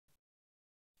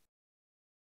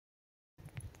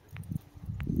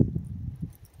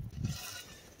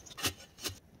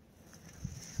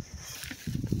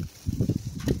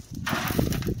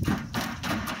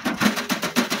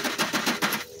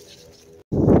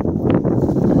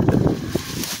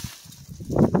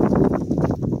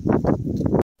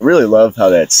really love how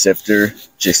that sifter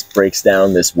just breaks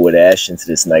down this wood ash into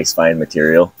this nice fine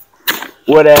material.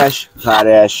 Wood ash,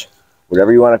 potash,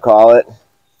 whatever you want to call it.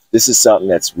 This is something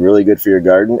that's really good for your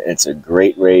garden, and it's a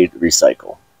great way to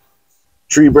recycle.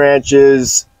 Tree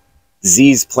branches,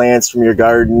 diseased plants from your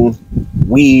garden,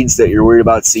 weeds that you're worried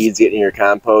about seeds getting in your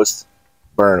compost,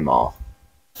 burn them all.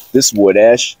 This wood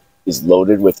ash is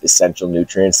loaded with essential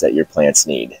nutrients that your plants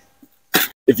need.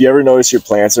 If you ever notice your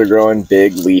plants are growing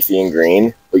big, leafy, and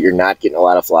green, but you're not getting a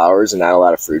lot of flowers and not a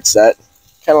lot of fruit set,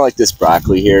 kind of like this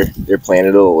broccoli here, they're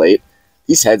planted a little late.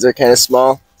 These heads are kind of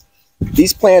small.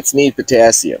 These plants need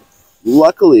potassium.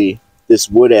 Luckily, this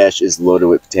wood ash is loaded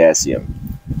with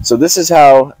potassium. So this is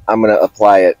how I'm going to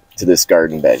apply it to this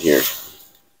garden bed here.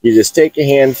 You just take a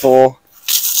handful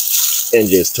and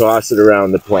just toss it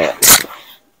around the plant.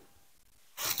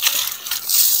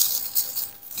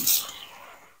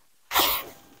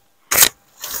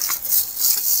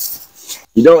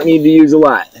 You don't need to use a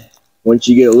lot. Once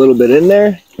you get a little bit in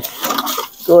there,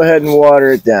 go ahead and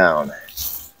water it down.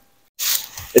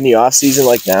 In the off season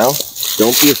like now,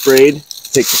 don't be afraid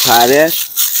to take the potash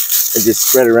and just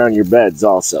spread it around your beds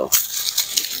also.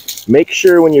 Make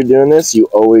sure when you're doing this, you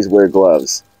always wear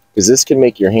gloves, because this can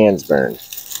make your hands burn.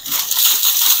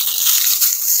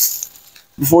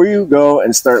 Before you go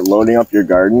and start loading up your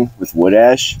garden with wood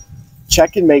ash,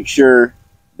 check and make sure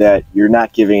that you're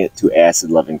not giving it to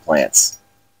acid-loving plants.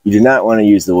 You do not want to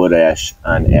use the wood ash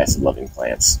on acid-loving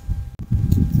plants.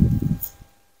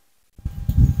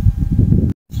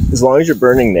 As long as you're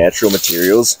burning natural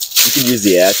materials, you can use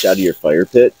the ash out of your fire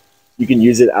pit. You can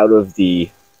use it out of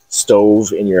the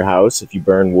stove in your house if you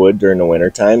burn wood during the winter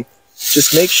time.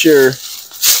 Just make sure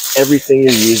everything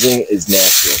you're using is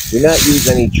natural. Do not use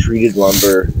any treated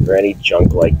lumber or any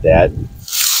junk like that.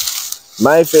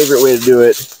 My favorite way to do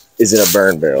it is in a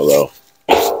burn barrel though.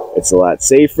 It's a lot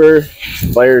safer,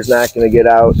 fire's not going to get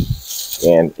out,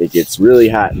 and it gets really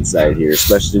hot inside here,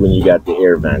 especially when you got the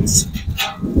air vents.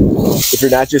 If you're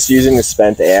not just using the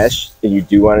spent ash and you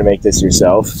do want to make this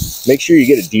yourself, make sure you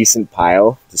get a decent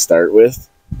pile to start with.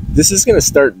 This is going to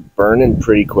start burning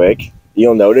pretty quick.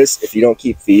 You'll notice if you don't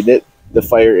keep feeding it, the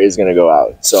fire is going to go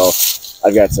out. So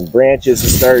I've got some branches to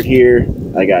start here.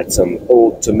 I got some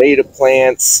old tomato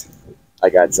plants. I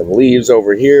got some leaves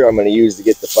over here I'm going to use to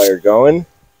get the fire going.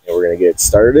 And we're going to get it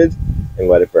started and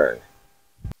let it burn.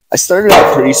 I started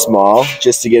out pretty small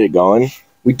just to get it going.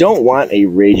 We don't want a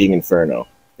raging inferno.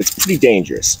 It's pretty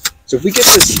dangerous. So if we get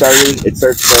this started, it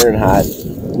starts burning hot,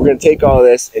 we're going to take all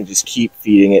this and just keep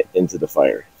feeding it into the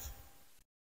fire.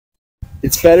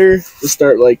 It's better to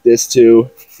start like this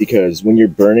too, because when you're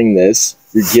burning this,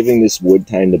 you're giving this wood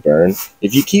time to burn.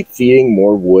 If you keep feeding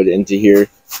more wood into here,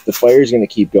 the fire is going to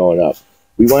keep going up.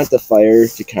 We want the fire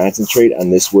to concentrate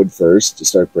on this wood first to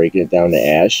start breaking it down to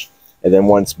ash. And then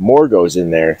once more goes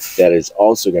in there, that is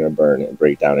also going to burn and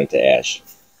break down into ash.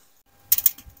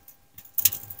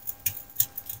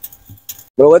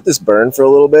 I'm going to let this burn for a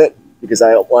little bit because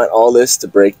I want all this to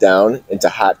break down into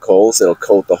hot coals that'll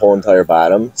coat the whole entire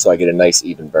bottom so I get a nice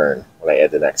even burn when I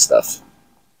add the next stuff.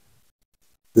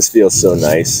 This feels so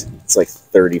nice. It's like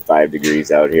 35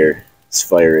 degrees out here. This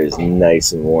fire is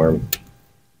nice and warm.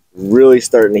 Really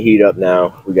starting to heat up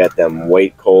now. We got them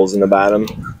white coals in the bottom.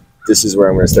 This is where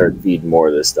I'm going to start feeding more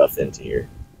of this stuff into here.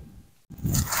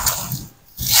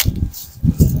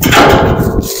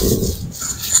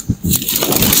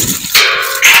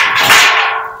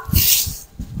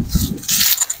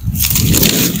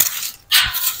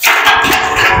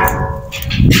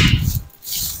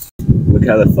 Look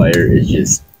how the fire is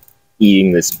just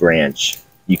eating this branch.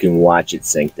 You can watch it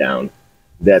sink down.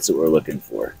 That's what we're looking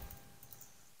for.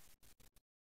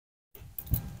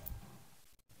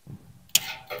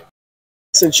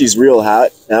 Since she's real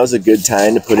hot, now's a good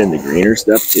time to put in the greener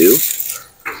stuff too.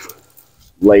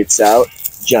 Lights out,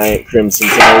 giant crimson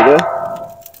tomato.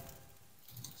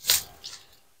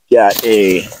 Got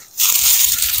a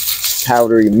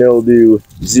powdery mildew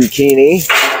zucchini.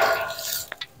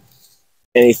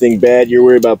 Anything bad you're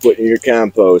worried about putting in your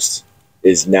compost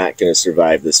is not going to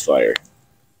survive this fire.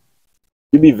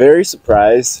 You'd be very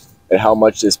surprised at how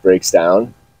much this breaks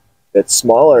down. That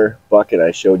smaller bucket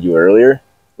I showed you earlier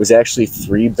was actually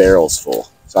 3 barrels full.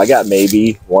 So I got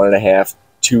maybe 1.5,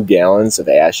 2 gallons of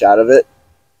ash out of it.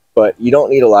 But you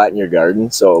don't need a lot in your garden,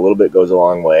 so a little bit goes a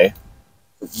long way.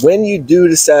 When you do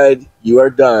decide you are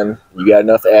done, you got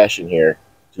enough ash in here,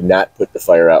 do not put the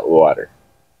fire out with water.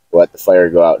 Let the fire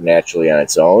go out naturally on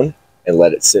its own and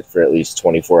let it sit for at least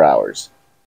 24 hours.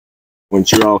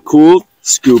 Once you're all cooled,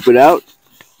 scoop it out,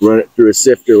 run it through a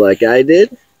sifter like I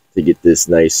did to get this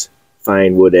nice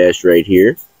fine wood ash right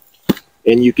here.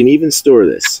 And you can even store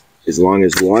this. as long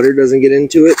as water doesn't get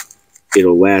into it,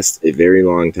 it'll last a very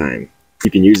long time.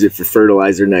 You can use it for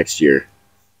fertilizer next year.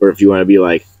 Or if you want to be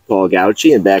like Paul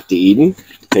Gauchi and back to Eden,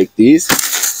 take these,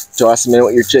 toss them in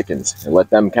with your chickens, and let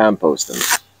them compost them.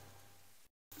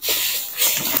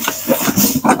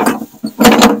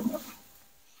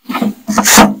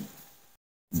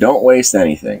 Don't waste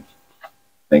anything.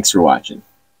 Thanks for watching.